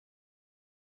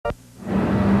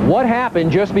What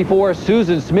happened just before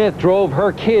Susan Smith drove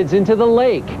her kids into the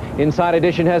lake? Inside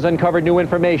Edition has uncovered new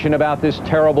information about this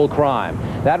terrible crime.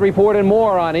 That report and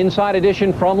more on Inside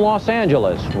Edition from Los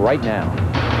Angeles right now.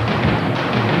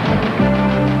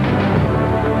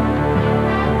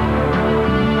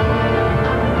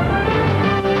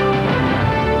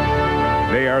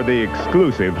 They are the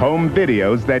exclusive home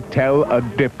videos that tell a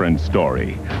different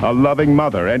story. A loving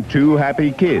mother and two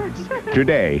happy kids.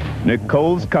 Today,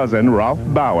 Nicole's cousin, Ralph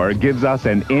Bauer, gives us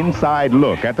an inside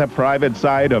look at the private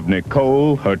side of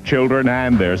Nicole, her children,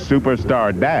 and their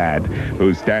superstar dad,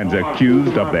 who stands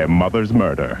accused of their mother's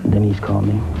murder. Denise called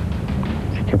me.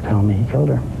 She kept telling me he killed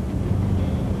her.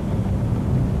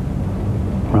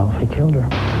 Ralph, he killed her.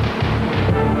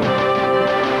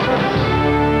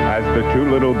 As the two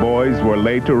little boys were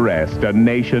laid to rest, a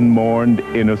nation mourned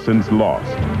innocence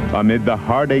lost. Amid the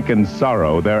heartache and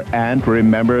sorrow, their aunt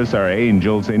remembers her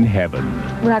angels in heaven.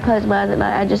 When I close my eyes at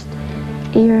night, I just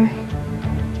hear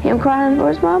him crying for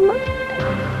his mama.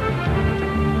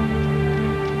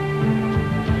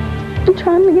 I'm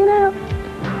trying to get out.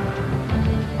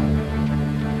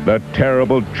 The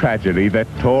terrible tragedy that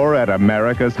tore at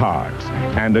America's hearts,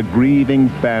 and a grieving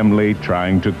family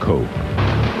trying to cope.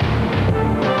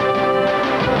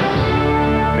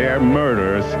 Their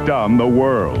murder stunned the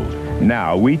world.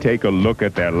 Now we take a look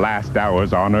at their last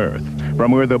hours on Earth,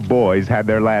 from where the boys had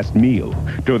their last meal,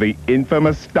 to the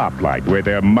infamous stoplight where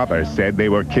their mother said they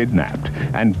were kidnapped,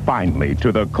 and finally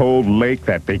to the cold lake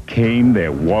that became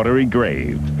their watery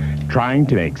grave, trying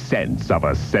to make sense of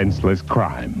a senseless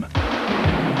crime.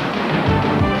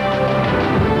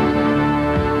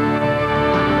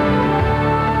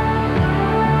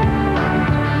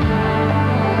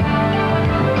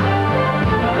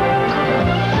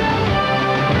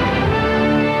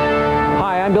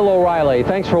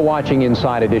 Thanks for watching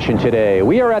Inside Edition today.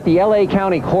 We are at the LA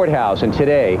County Courthouse, and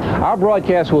today our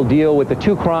broadcast will deal with the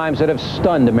two crimes that have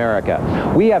stunned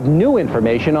America. We have new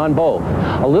information on both.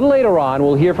 A little later on,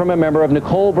 we'll hear from a member of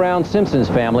Nicole Brown Simpson's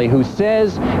family who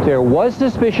says there was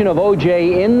suspicion of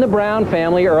O.J. in the Brown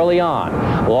family early on.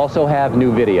 We'll also have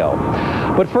new video.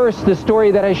 But first, the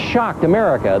story that has shocked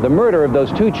America, the murder of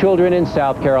those two children in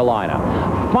South Carolina.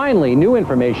 Finally, new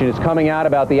information is coming out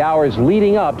about the hours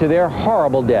leading up to their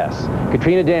horrible deaths.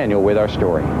 Katrina Daniel with our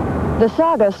story. The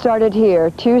saga started here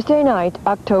Tuesday night,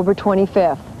 October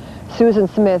 25th. Susan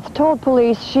Smith told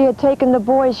police she had taken the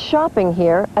boys shopping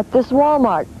here at this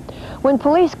Walmart. When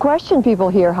police questioned people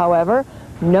here, however,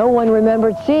 no one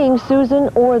remembered seeing Susan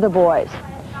or the boys.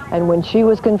 And when she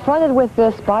was confronted with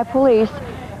this by police,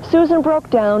 Susan broke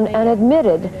down and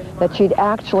admitted that she'd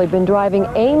actually been driving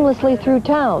aimlessly through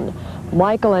town,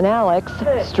 Michael and Alex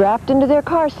strapped into their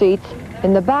car seats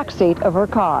in the back seat of her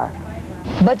car.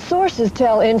 But sources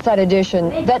tell Inside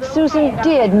Edition that Susan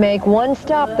did make one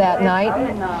stop that night.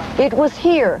 It was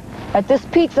here, at this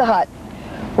Pizza Hut,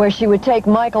 where she would take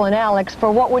Michael and Alex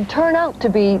for what would turn out to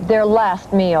be their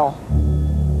last meal.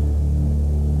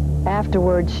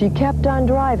 Afterwards, she kept on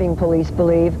driving, police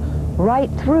believe, right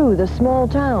through the small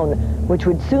town, which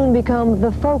would soon become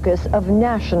the focus of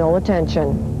national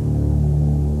attention.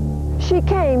 She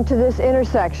came to this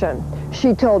intersection.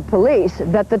 She told police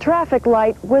that the traffic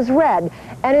light was red,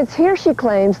 and it's here she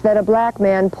claims that a black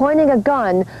man pointing a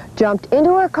gun jumped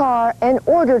into her car and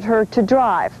ordered her to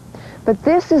drive. But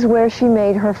this is where she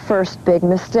made her first big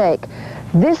mistake.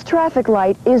 This traffic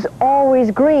light is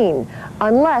always green,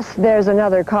 unless there's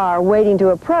another car waiting to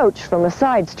approach from a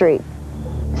side street.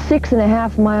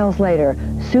 6.5 miles later,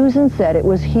 Susan said it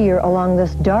was here along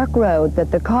this dark road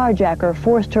that the carjacker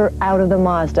forced her out of the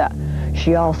Mazda.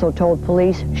 She also told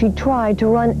police she tried to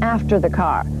run after the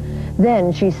car.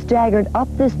 Then she staggered up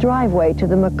this driveway to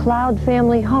the McLeod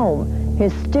family home,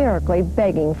 hysterically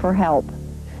begging for help.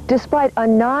 Despite a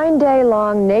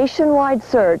 9-day-long nationwide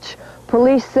search,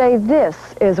 police say this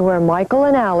is where Michael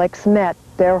and Alex met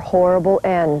their horrible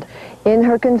end. In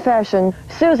her confession,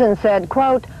 Susan said,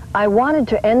 quote, "I wanted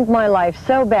to end my life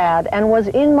so bad and was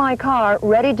in my car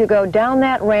ready to go down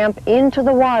that ramp into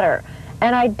the water.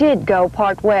 And I did go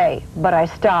part way, but I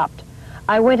stopped.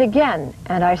 I went again,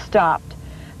 and I stopped.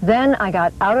 Then I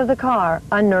got out of the car,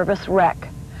 a nervous wreck.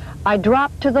 I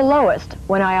dropped to the lowest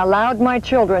when I allowed my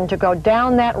children to go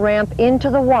down that ramp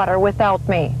into the water without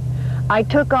me. I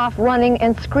took off running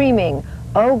and screaming,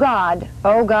 oh God,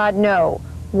 no,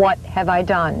 what have I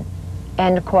done?"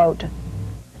 End quote.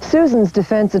 Susan's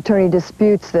defense attorney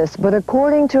disputes this, but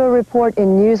according to a report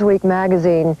in Newsweek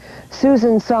magazine,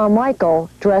 Susan saw Michael,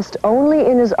 dressed only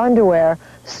in his underwear,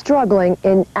 struggling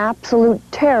in absolute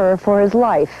terror for his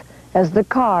life as the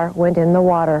car went in the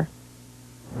water.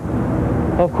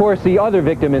 Of course, the other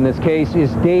victim in this case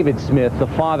is David Smith, the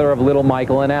father of little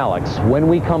Michael and Alex. When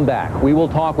we come back, we will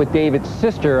talk with David's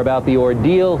sister about the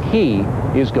ordeal he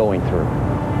is going through.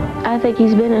 I think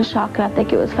he's been in shock. I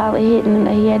think it was finally hitting him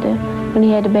that when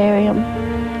he had to bury him.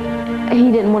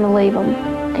 He didn't want to leave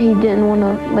them. He didn't want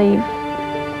to leave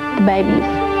the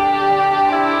babies.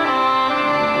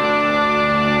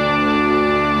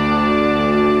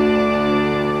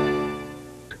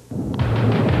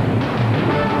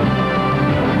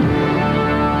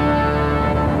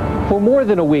 For more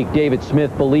than a week, David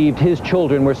Smith believed his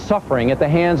children were suffering at the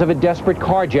hands of a desperate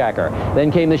carjacker.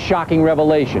 Then came the shocking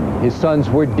revelation. His sons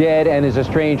were dead and his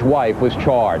estranged wife was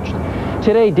charged.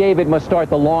 Today, David must start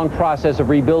the long process of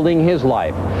rebuilding his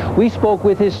life. We spoke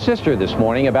with his sister this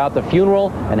morning about the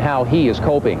funeral and how he is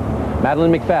coping.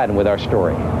 Madeline McFadden with our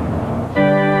story.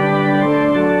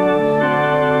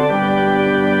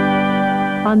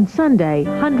 On Sunday,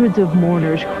 hundreds of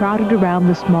mourners crowded around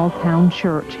the small-town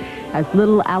church as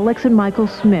little Alex and Michael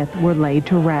Smith were laid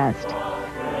to rest.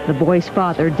 The boy's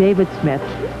father, David Smith,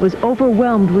 was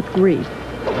overwhelmed with grief.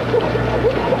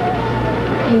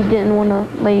 He didn't want to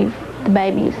leave the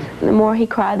babies. The more he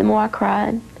cried, the more I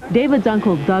cried. David's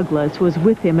uncle Douglas was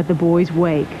with him at the boy's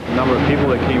wake. The number of people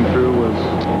that came through was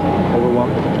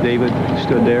overwhelming. David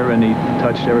stood there and he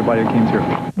touched everybody that came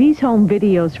through. These home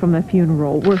videos from the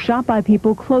funeral were shot by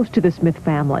people close to the Smith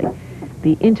family.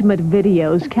 The intimate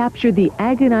videos captured the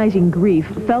agonizing grief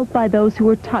felt by those who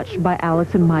were touched by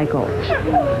Alex and Michael.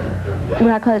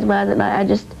 When I close my eyes at night, I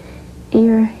just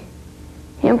hear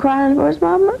him crying for his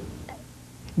mama.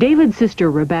 David's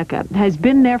sister, Rebecca, has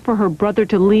been there for her brother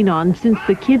to lean on since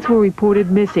the kids were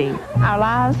reported missing. Our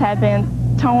lives had been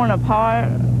torn apart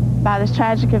by this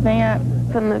tragic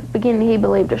event. From the beginning, he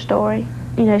believed her story.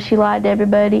 You know, she lied to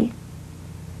everybody,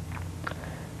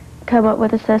 come up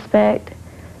with a suspect,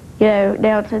 you know,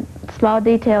 down to small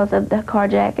details of the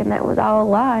carjacking. That was all a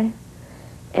lie.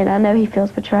 And I know he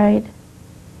feels betrayed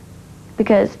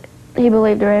because he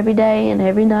believed her every day and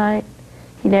every night.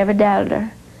 He never doubted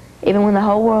her. Even when the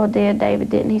whole world did,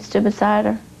 David didn't. He stood beside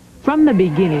her. From the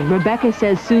beginning, Rebecca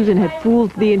says Susan had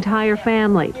fooled the entire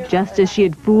family, just as she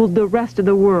had fooled the rest of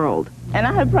the world. And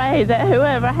I pray that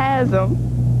whoever has them,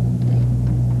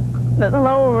 that the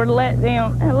Lord would let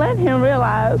him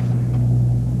realize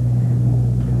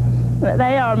that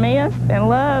they are missed and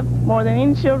loved more than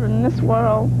any children in this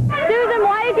world. Susan,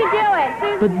 why did you do it?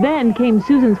 Susan. But then came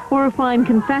Susan's horrifying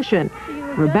confession.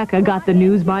 Rebecca got the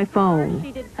news by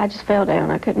phone. I just fell down.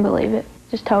 I couldn't believe it.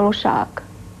 Just total shock.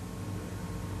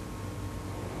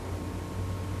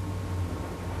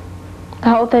 The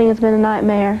whole thing has been a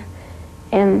nightmare,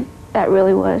 and that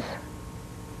really was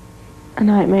a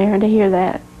nightmare to hear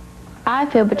that. I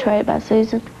feel betrayed by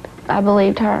Susan. I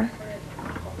believed her.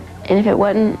 And if it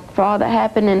wasn't for all that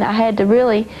happened, and I had to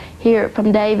really hear it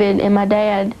from David and my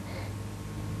dad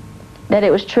that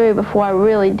it was true before I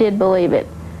really did believe it.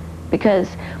 Because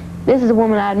this is a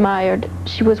woman I admired.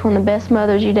 She was one of the best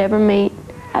mothers you'd ever meet.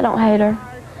 I don't hate her.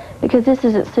 Because this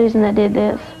isn't Susan that did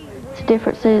this. It's a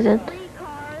different Susan.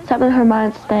 Something in her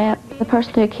mind snapped. The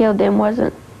person who killed them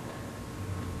wasn't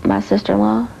my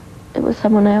sister-in-law. It was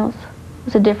someone else. It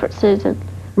was a different Susan.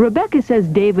 Rebecca says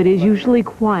David is usually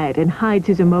quiet and hides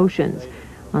his emotions.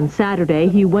 On Saturday,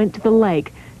 he went to the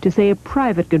lake to say a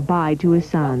private goodbye to his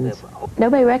sons.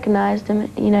 Nobody recognized him.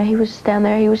 You know, he was just down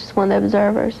there. He was just one of the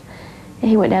observers. And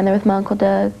he went down there with my Uncle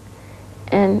Doug.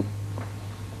 And,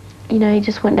 you know, he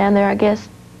just went down there, I guess,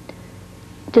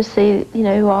 just see, you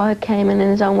know, who all had came and in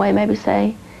his own way maybe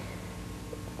say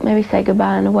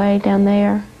goodbye in a way down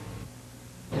there.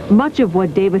 Much of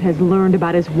what David has learned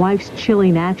about his wife's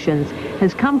chilling actions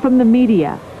has come from the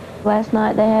media. Last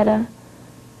night they had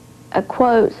a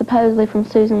quote supposedly from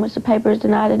Susan, which the papers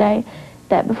deny today,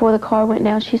 that before the car went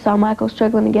down she saw Michael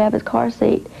struggling to get out of his car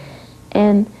seat.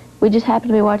 And we just happened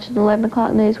to be watching the 11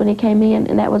 o'clock news when he came in,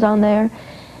 and that was on there.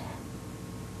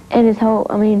 And his whole,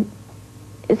 I mean,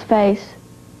 his face,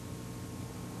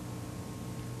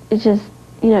 it's just,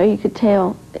 you know, you could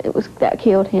tell that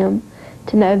killed him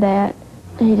to know that.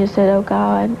 And he just said, oh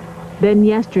God. Then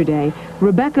yesterday,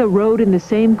 Rebecca rode in the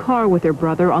same car with her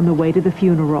brother on the way to the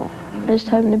funeral. I just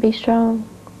told him to be strong.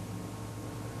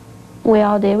 We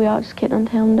all did. We all just kept on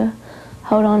telling him to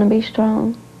hold on and be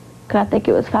strong. Because I think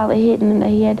it was finally hitting him that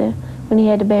when he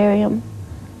had to bury him,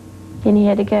 and he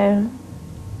had to go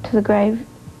to the grave,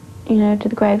 you know, to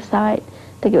the grave site.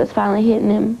 I think it was finally hitting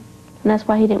him, and that's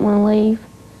why he didn't want to leave.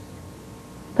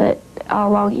 But all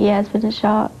along he has been in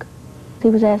shock. He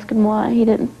was asking why. He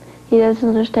doesn't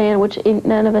understand, which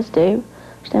none of us do,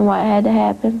 understand why it had to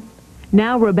happen.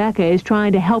 Now Rebecca is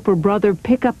trying to help her brother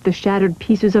pick up the shattered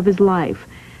pieces of his life.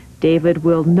 David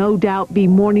will no doubt be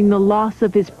mourning the loss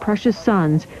of his precious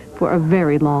sons for a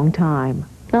very long time.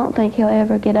 I don't think he'll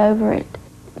ever get over it.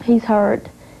 He's hurt,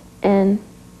 and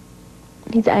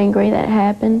he's angry that it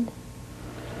happened.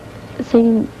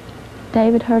 Seeing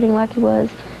David hurting like he was,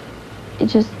 it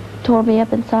just tore me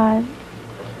up inside.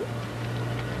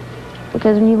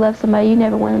 Because when you love somebody, you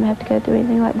never want them to have to go through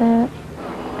anything like that.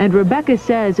 And Rebecca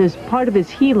says as part of his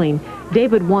healing,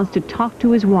 David wants to talk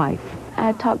to his wife.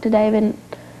 I talked to David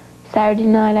Saturday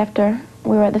night after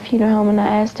we were at the funeral home, and I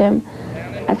asked him,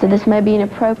 I said, this may be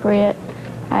inappropriate.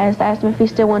 I asked him if he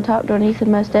still wanted to talk to her, and he said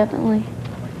most definitely.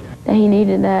 That he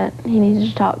needed that. He needed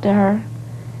to talk to her.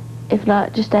 If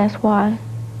not, just ask why.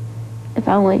 If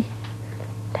only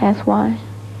to ask why.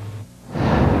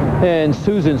 And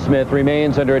Susan Smith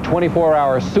remains under a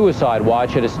 24-hour suicide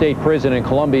watch at a state prison in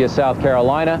Columbia, South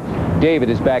Carolina. David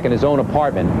is back in his own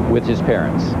apartment with his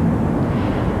parents.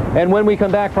 And when we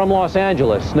come back from Los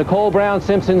Angeles, Nicole Brown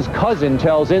Simpson's cousin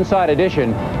tells Inside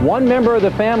Edition one member of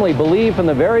the family believed from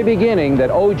the very beginning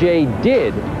that O.J.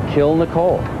 did kill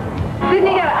Nicole.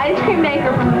 Sydney got an ice cream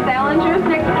maker from the Salingers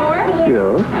next door.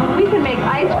 Yeah. We can make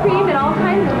ice cream and all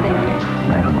kinds of things.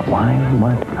 I don't know why,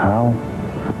 what, how.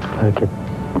 I kept,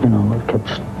 it kept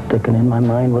sticking in my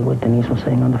mind what Denise was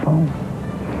saying on the phone.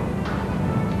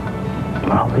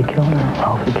 Ralphie killed her.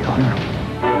 Ralphie killed her.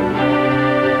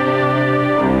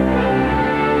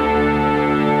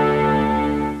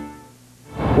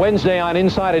 Wednesday on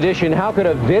Inside Edition, how could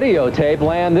a videotape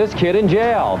land this kid in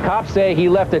jail? Cops say he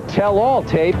left a tell-all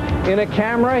tape in a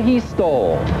camera he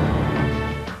stole.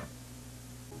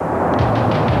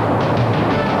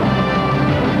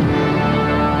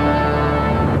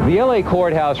 The L.A.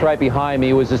 courthouse right behind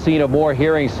me was the scene of more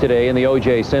hearings today in the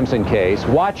O.J. Simpson case.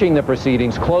 Watching the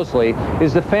proceedings closely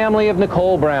is the family of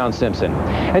Nicole Brown Simpson.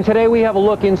 And today we have a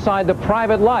look inside the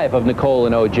private life of Nicole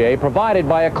and O.J., provided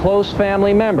by a close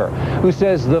family member who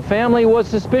says the family was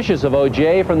suspicious of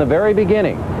O.J. from the very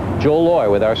beginning. Joel Loy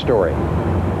with our story.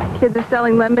 Kids are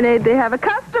selling lemonade. They have a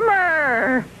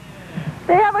customer.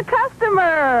 They have a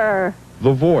customer.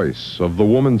 The voice of the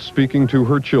woman speaking to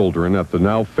her children at the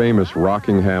now famous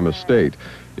Rockingham estate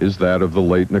is that of the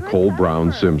late Nicole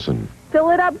Brown Simpson. Fill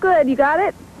it up good. You got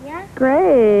it? Yeah.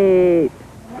 Great.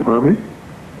 Mommy,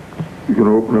 you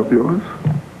gonna open up yours?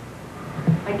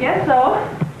 I guess so.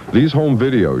 These home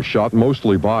videos, shot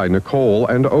mostly by Nicole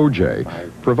and O.J.,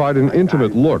 provide an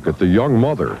intimate look at the young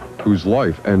mother whose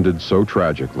life ended so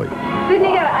tragically.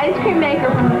 Sydney got an ice cream maker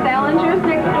from the Salingers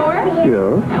next door.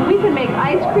 Yeah. And we can make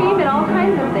ice cream and all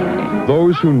kinds of things.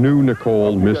 Those who knew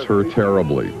Nicole miss her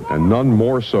terribly, and none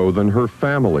more so than her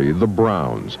family, the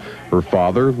Browns. Her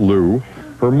father, Lou,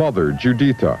 her mother,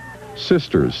 Judita,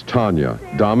 sisters, Tanya,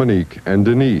 Dominique, and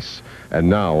Denise. And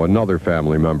now another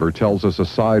family member tells us a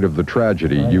side of the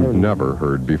tragedy you've never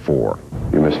heard before.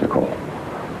 You miss Nicole?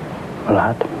 A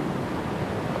lot.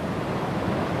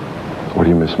 What do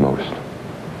you miss most?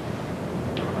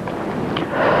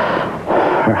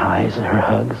 Her highs, her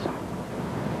hugs.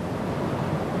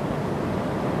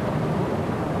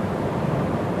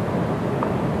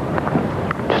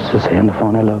 Just to say on the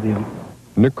phone, I love you.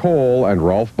 Nicole and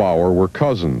Ralph Bauer were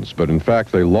cousins, but in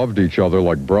fact they loved each other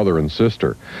like brother and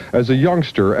sister. As a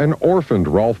youngster, an orphaned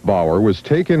Ralph Bauer was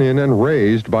taken in and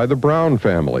raised by the Brown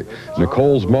family.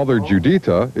 Nicole's mother,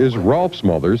 Judita, is Ralph's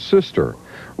mother's sister.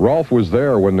 Ralph was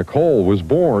there when Nicole was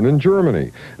born in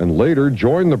Germany, and later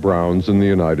joined the Browns in the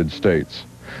United States.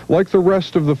 Like the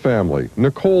rest of the family,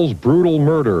 Nicole's brutal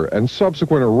murder and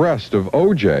subsequent arrest of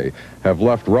O.J. have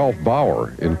left Ralph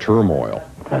Bauer in turmoil.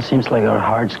 It seems like our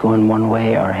heart's going one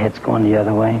way, our head's going the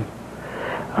other way.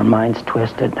 Our mind's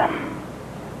twisted.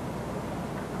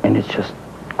 And it's just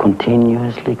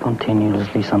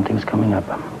continuously something's coming up.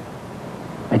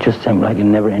 It just seems like a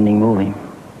never-ending movie.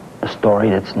 A story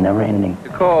that's never-ending.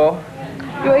 Nicole.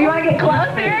 You want to get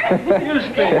closer?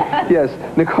 Yes,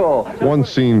 Nicole. One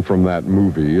scene from that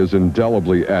movie is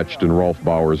indelibly etched in Ralph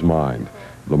Bauer's mind.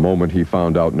 The moment he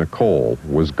found out Nicole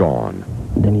was gone.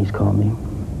 Denise called me.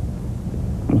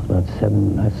 It was about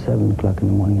 7 o'clock in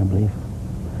the morning, I believe.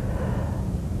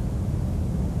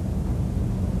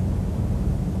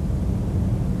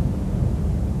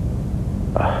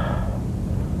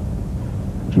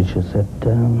 She just said,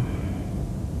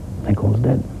 Nicole's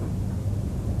dead.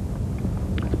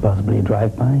 It's possibly a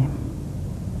drive-by.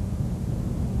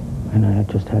 And I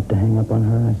just had to hang up on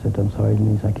her. I said, I'm sorry,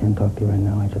 Denise, I can't talk to you right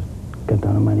now. I just got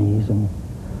down on my knees and...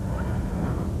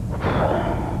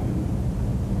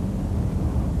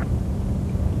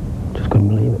 just couldn't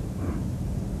believe it.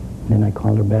 Then I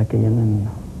called her back again, and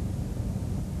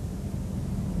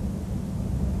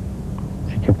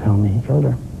she kept telling me he killed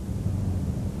her.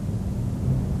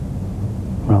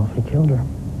 killed her.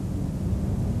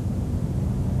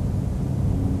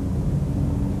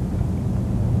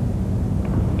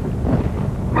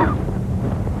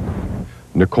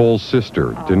 Nicole's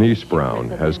sister, Denise Brown,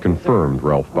 has confirmed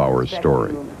Ralph Bauer's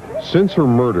story. Since her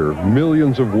murder,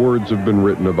 millions of words have been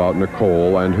written about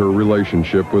Nicole and her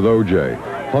relationship with O.J.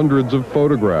 Hundreds of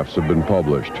photographs have been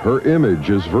published. Her image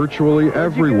is virtually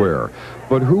everywhere.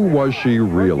 But who was she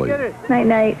really? Night,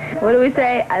 night. What do we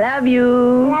say? I love you.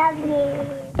 Love you.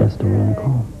 That's the real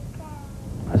Nicole.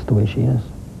 That's the way she is.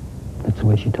 That's the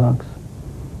way she talks.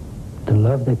 The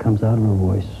love that comes out of her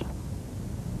voice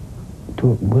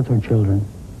with her children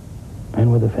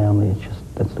and with her family, it's just,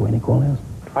 that's the way Nicole is.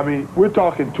 I mean, we're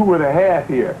talking 2.5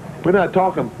 here. We're not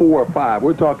talking 4 or 5.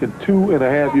 We're talking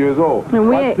 2.5 years old. And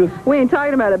we ain't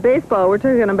talking about a baseball. We're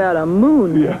talking about a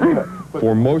moon. Yeah.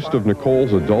 For most of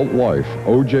Nicole's adult life,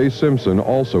 O.J. Simpson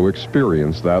also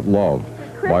experienced that love.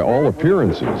 By all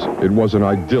appearances, it was an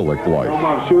idyllic life. Oh,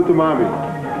 Mom, show it to Mommy.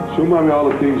 Show Mommy all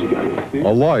the things you got. See? A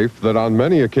life that on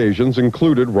many occasions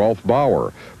included Ralph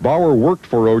Bauer. Bauer worked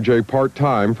for O.J.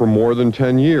 part-time for more than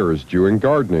 10 years, doing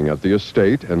gardening at the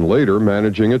estate and later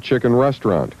managing a chicken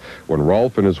restaurant. When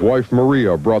Ralph and his wife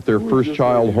Maria brought their first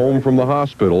child home from the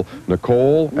hospital,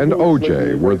 Nicole and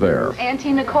O.J. were there.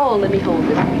 Auntie Nicole, let me hold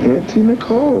this. Auntie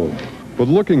Nicole. But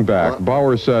looking back,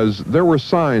 Bauer says there were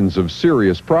signs of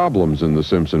serious problems in the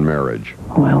Simpson marriage.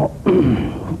 Well,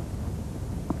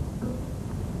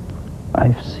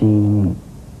 I've seen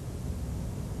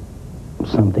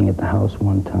something at the house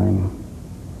one time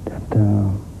that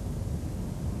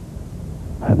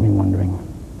had me wondering.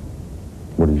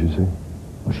 What did you see?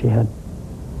 Well, she had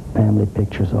family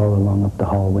pictures all along up the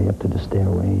hallway, up to the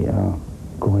stairway,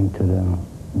 going to the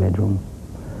bedroom.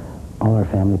 All our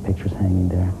family pictures hanging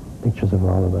there, pictures of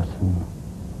all of us.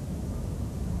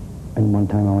 And one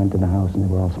time I went to the house and they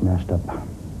were all smashed up.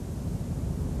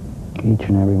 Each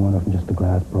and every one of them, just the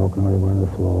glass broken, or they were on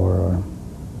the floor, or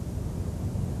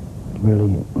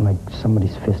really like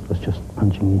somebody's fist was just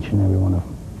punching each and every one of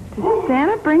them. Did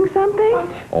Santa bring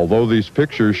something? Although these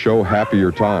pictures show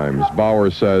happier times, Bauer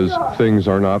says things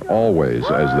are not always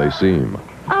as they seem.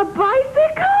 A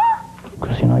bicycle?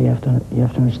 Because, you know, you have to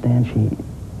understand,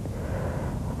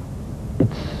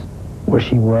 it's where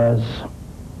she was,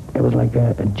 it was like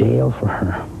a jail for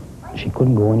her. She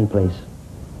couldn't go any place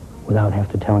without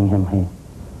having to telling him, hey,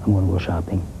 I'm going to go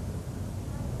shopping.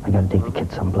 I got to take the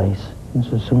kids someplace. And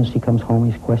so as soon as she comes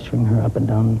home, he's questioning her up and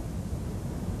down.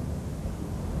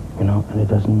 You know,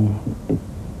 and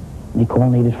Nicole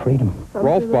needed freedom.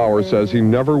 Ralph Bauer says he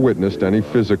never witnessed any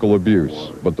physical abuse,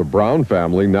 but the Brown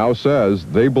family now says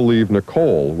they believe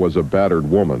Nicole was a battered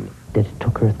woman. That it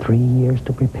took her 3 years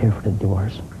to prepare for the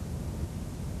divorce,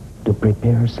 to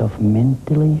prepare herself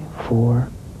mentally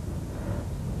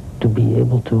to be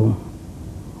able to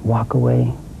walk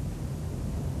away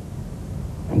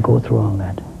and go through all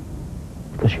that,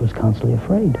 because she was constantly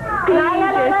afraid.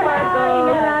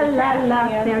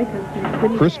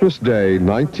 Christmas Day,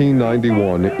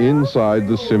 1991, inside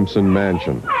the Simpson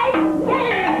mansion.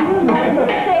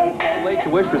 Late to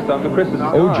wish for something. Christmas is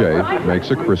O.J. makes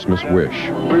a Christmas wish.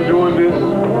 We're doing this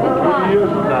 20 years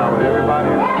from now, and everybody,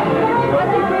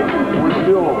 we're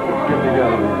still getting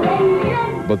together.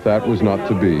 But that was not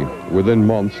to be. Within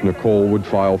months, Nicole would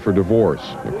file for divorce.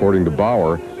 According to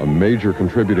Bauer, a major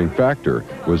contributing factor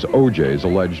was O.J.'s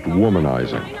alleged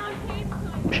womanizing.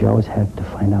 She always had to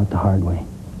find out the hard way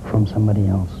from somebody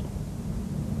else.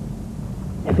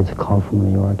 If it's a call from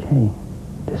New York, hey,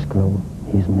 this girl,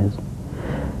 he's Ms.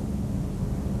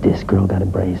 This girl got a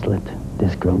bracelet.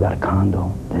 This girl got a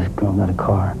condo. This girl got a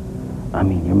car. I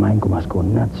mean, your mind must go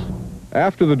nuts.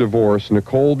 After the divorce,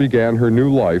 Nicole began her new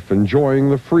life enjoying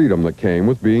the freedom that came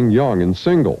with being young and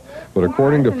single. But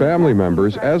according to family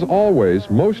members, as always,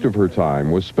 most of her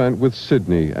time was spent with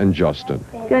Sidney and Justin.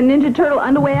 Got Ninja Turtle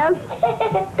underwear?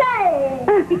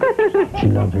 She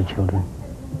loved her children.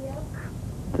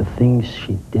 The things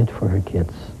she did for her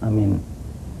kids, I mean,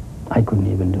 I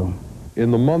couldn't even do them.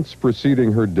 In the months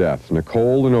preceding her death,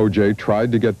 Nicole and O.J.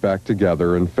 tried to get back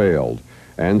together and failed.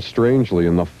 And strangely,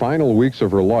 in the final weeks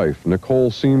of her life, Nicole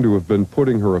seemed to have been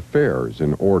putting her affairs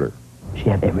in order. She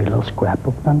had every little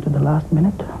scrapbook done to the last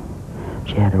minute.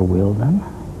 She had her will done.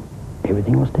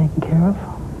 Everything was taken care of.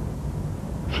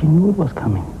 She knew it was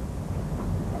coming.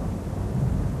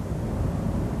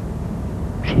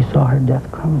 She saw her death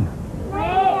coming.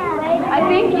 I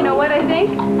think, you know what I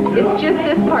think? It's just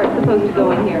this part supposed to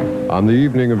go in here. On the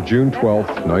evening of June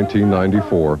 12th,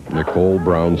 1994, Nicole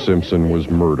Brown Simpson was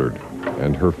murdered,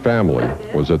 and her family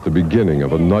was at the beginning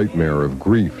of a nightmare of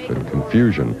grief and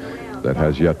confusion that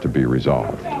has yet to be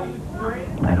resolved.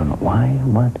 I don't know why,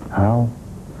 what, how.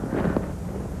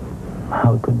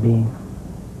 how it could be.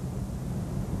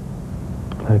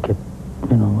 But it kept,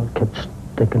 you know, it kept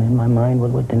sticking in my mind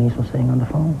what Denise was saying on the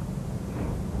phone.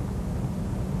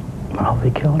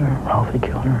 Ralphie killed her. Ralphie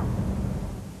killed her.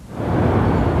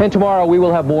 And tomorrow we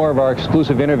will have more of our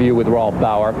exclusive interview with Rolf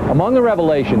Bauer. Among the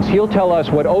revelations, he'll tell us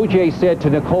what O.J. said to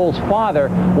Nicole's father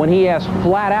when he asked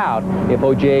flat out if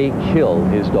O.J. killed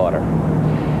his daughter.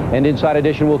 And Inside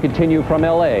Edition will continue from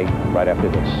L.A. right after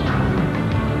this.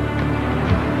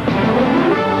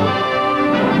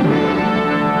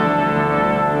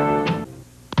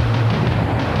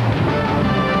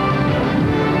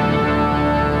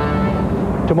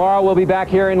 Tomorrow we'll be back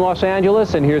here in Los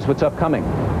Angeles, and here's what's upcoming.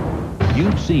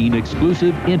 You've seen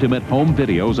exclusive, intimate home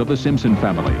videos of the Simpson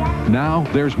family. Now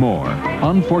there's more.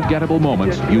 Unforgettable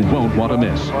moments you won't want to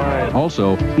miss.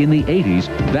 Also, in the 80s,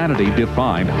 Vanity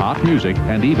defined hot music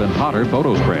and even hotter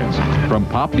photo spreads. From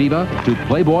pop diva to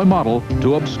Playboy model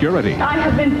to obscurity. I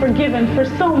have been forgiven for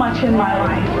so much in my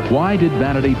life. Why did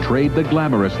Vanity trade the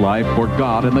glamorous life for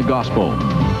God and the gospel?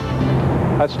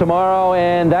 That's tomorrow,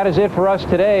 and that is it for us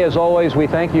today. As always, we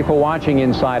thank you for watching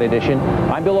Inside Edition.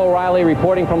 I'm Bill O'Reilly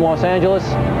reporting from Los Angeles.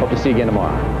 Hope to see you again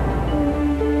tomorrow.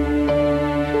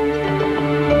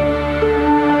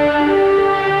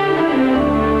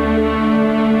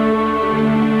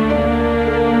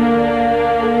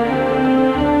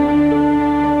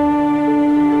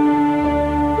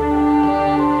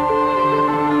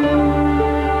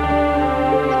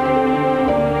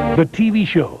 The TV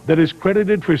show that is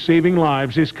credited for saving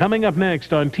lives is coming up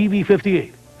next on TV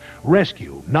 58.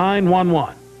 Rescue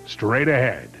 911. Straight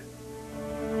ahead.